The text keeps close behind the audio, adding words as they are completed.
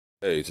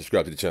Hey,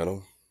 subscribe to the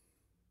channel.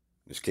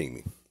 It's King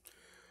Me.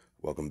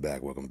 Welcome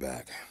back, welcome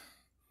back.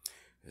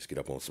 Let's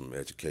get up on some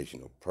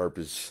educational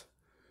purpose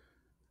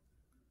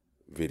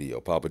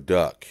video. Papa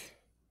Duck,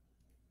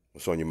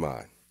 what's on your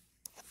mind?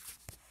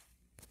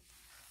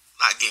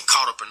 Not getting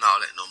caught up in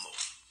all that no more.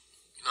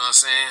 You know what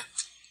I'm saying?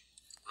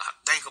 When I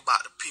think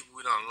about the people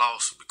we done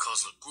lost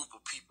because a group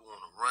of people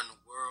want to run the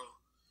world,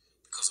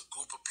 because a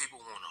group of people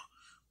wanna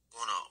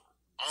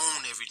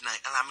own everything.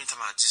 And I mean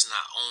talking about just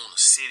not own a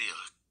city or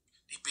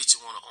these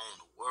bitches wanna own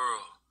the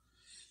world.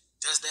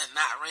 Does that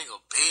not ring a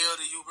bell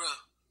to you, bro?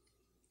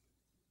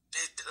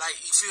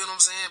 Like, you feel what I'm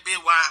saying? Been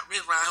around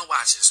here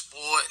watching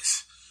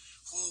sports.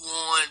 Who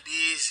won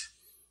this?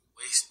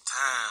 Wasting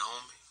time,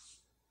 homie.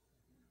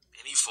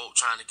 And these folk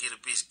trying to get a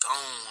bitch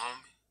gone,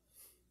 homie.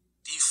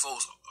 These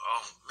folks,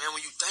 man,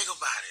 when you think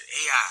about it,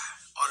 AI,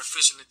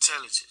 artificial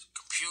intelligence,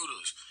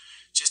 computers,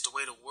 just the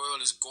way the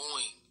world is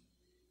going,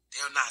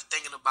 they're not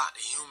thinking about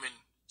the human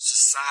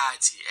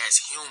society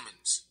as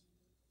humans.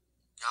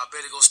 Y'all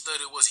better go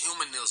study what's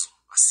humanism.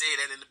 I said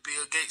that in the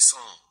Bill Gates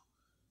song.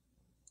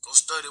 Go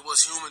study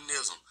what's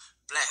humanism.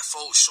 Black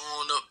folks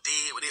showing up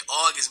dead with their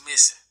organs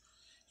missing.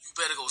 You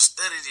better go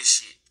study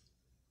this shit.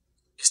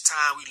 It's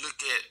time we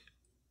look at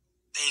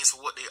things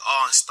for what they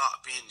are and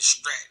stop being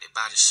distracted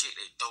by the shit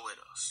they throw at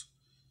us.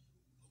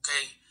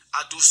 Okay?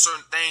 I do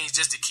certain things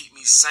just to keep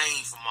me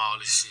sane from all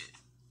this shit.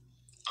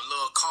 I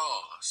love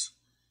cars.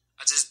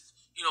 I just,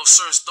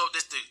 certain stuff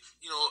that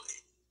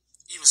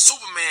even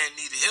Superman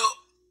needed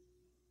help.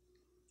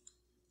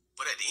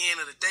 But at the end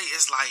of the day,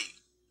 it's like,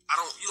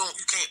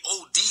 you can't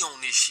OD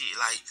on this shit.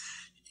 Like,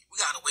 we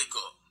gotta wake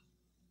up.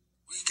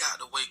 We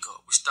gotta wake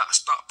up. We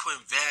stop putting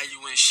value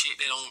in shit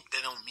that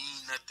don't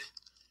mean nothing.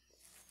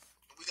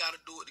 We gotta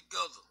do it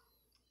together.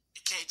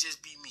 It can't just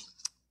be me.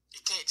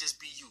 It can't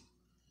just be you.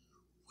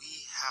 We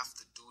have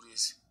to do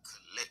this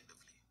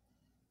collectively.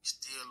 We're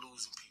still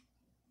losing people.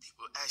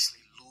 People are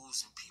actually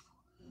losing people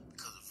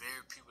because the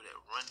very people that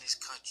run this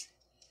country,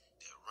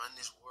 that run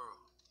this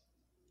world,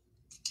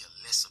 could care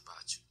less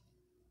about you.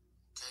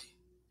 Okay?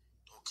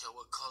 Don't care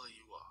what color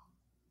you are.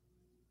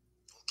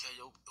 Don't care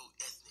your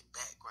ethnic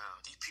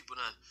background. These people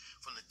done,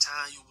 from the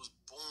time you was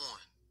born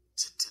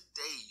to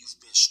today, you've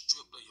been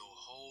stripped of your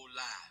whole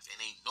life, and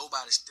ain't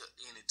nobody stepped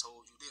in and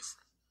told you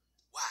different.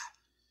 Why?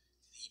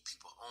 These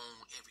people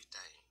own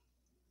everything,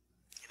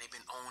 and they've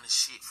been owning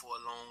shit for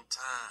a long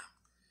time.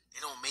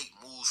 They don't make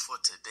moves for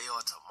today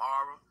or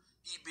tomorrow.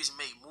 These bitches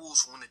make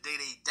moves for when the day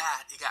they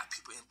die. They got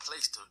people in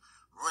place to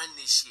run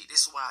this shit.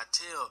 This is why I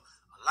tell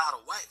a lot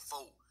of white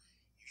folk,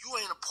 if you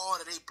ain't a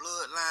part of their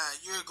bloodline,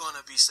 you're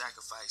gonna be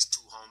sacrificed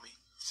too, homie.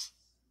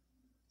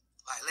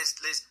 Like,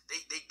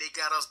 they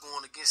got us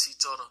going against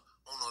each other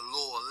on a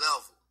lower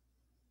level.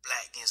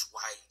 Black against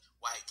white,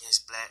 white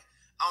against black.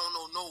 I don't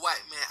know no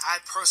white man I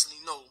personally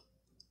know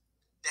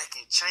that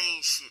can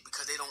change shit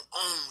because they don't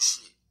own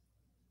shit.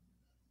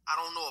 I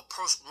don't know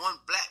one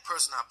black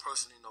person I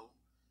personally know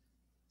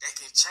that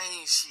can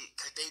change shit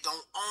because they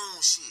don't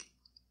own shit.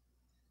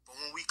 But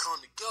when we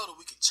come together,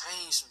 we can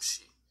change some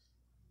shit.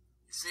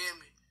 You feel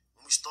me?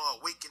 When we start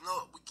waking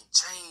up, we can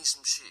change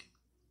some shit.